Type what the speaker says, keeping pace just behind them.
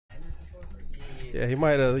Yeah, he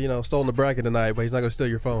might have, stolen the bracket tonight, but he's not going to steal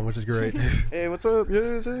your phone, which is great. Hey, what's up?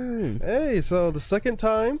 Yes, hey. Hey, so the second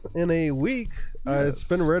time in a week, it's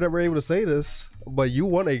been rare that we're able to say this, but you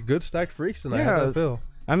won a good stacked freaks tonight. How does that feel?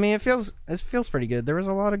 I mean, it feels pretty good. There was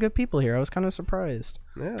a lot of good people here. I was kind of surprised.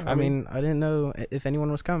 Yeah, I mean, I didn't know if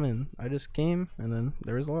anyone was coming. I just came, and then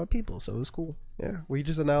there was a lot of people, so it was cool. Yeah, we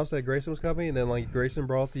just announced that Grayson was coming, and then Grayson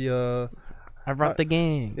brought the. I brought the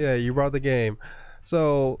game. Yeah, you brought the game.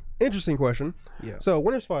 So interesting question. Yeah. So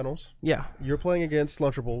winners finals. Yeah. You're playing against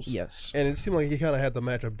Lunchables. Yes. And it seemed like he kind of had the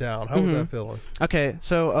matchup down. How was that feeling? Okay,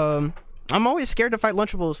 so I'm always scared to fight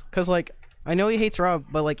Lunchables because I know he hates Rob,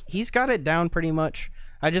 but he's got it down pretty much.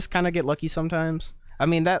 I just kind of get lucky sometimes. I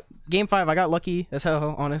mean, that game 5, I got lucky as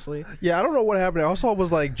hell, honestly. Yeah, I don't know what happened. I saw it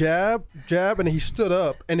was jab, and he stood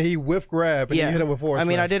up and he whiff grab and he hit him with forward I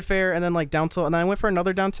mean, smash. I did fair and then down tilt, and then I went for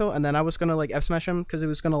another down tilt, and then I was gonna F smash him because he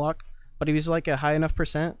was gonna lock, but he was a high enough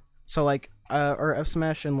percent, so or F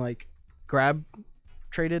smash and grab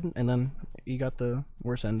traded, and then he got the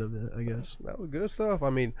worst end of it, I guess. That was good stuff. I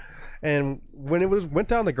mean, and when it went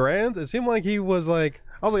down the grands, it seemed like he was I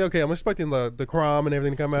was okay, I'm expecting the Crom and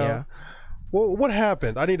everything to come out. Yeah. Well, what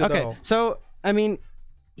happened? I need to know. So I mean,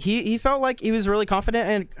 he felt like he was really confident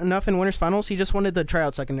and enough in winners finals. He just wanted to try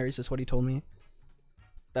out secondaries, is what he told me.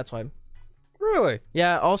 That's why. Really?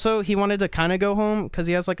 Yeah. Also, he wanted to kind of go home because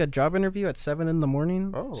he has a job interview at 7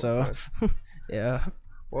 a.m. Oh, so nice. yeah.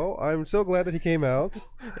 Well, I'm so glad that he came out,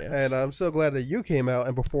 and I'm so glad that you came out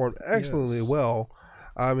and performed excellently well.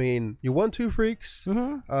 I mean, you won 2 freaks.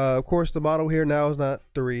 Of course, the motto here now is not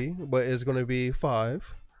 3, but it's going to be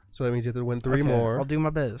 5. So that means you have to win 3 more. I'll do my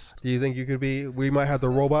best. Do you think you could be? We might have the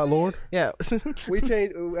robot lord. Yeah. I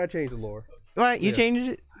changed the lore. What? You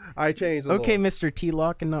changed it? I changed the Okay, lore. Mr.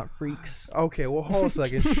 T-Lock and not freaks. Okay, well, hold a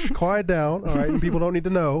second. Shh, quiet down. All right, people don't need to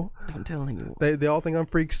know. Don't tell anyone. They all think I'm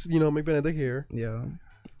freaks. McBenedict here Yeah.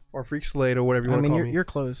 or Freak Slade or whatever you want to call me. You're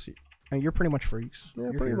close. You're pretty much freaks. Yeah,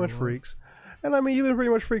 You're pretty here much a lot. freaks. And I mean, you've been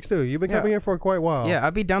pretty much freaks too. You've been coming here for quite a while. Yeah,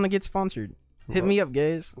 I'd be down to get sponsored. Hit me up,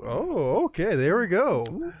 guys. Oh, okay. There we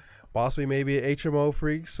go. Possibly maybe HMO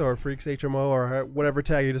Freaks or Freaks HMO or whatever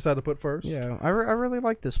tag you decide to put first. Yeah, I really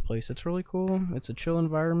like this place. It's really cool. It's a chill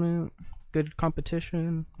environment. Good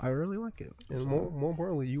competition. I really like it. And more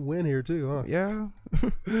importantly, you win here too, huh? Yeah.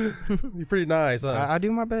 You're pretty nice, huh? I do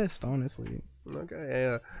my best, honestly.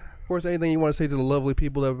 Okay. Of course, anything you want to say to the lovely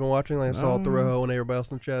people that have been watching, like Saul Thoreau and everybody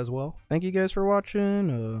else in the chat as well? Thank you guys for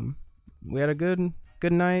watching. We had a good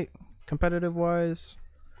night, competitive wise.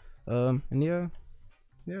 And yeah,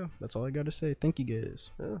 that's all I got to say. Thank you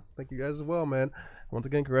guys. Yeah, thank you guys as well, man. Once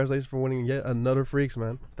again, congratulations for winning yet another Freaks,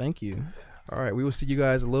 man. Thank you. All right, we will see you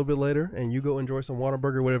guys a little bit later, and you go enjoy some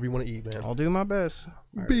Whataburger, whatever you want to eat, man. I'll do my best.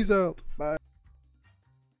 Peace out. Bye.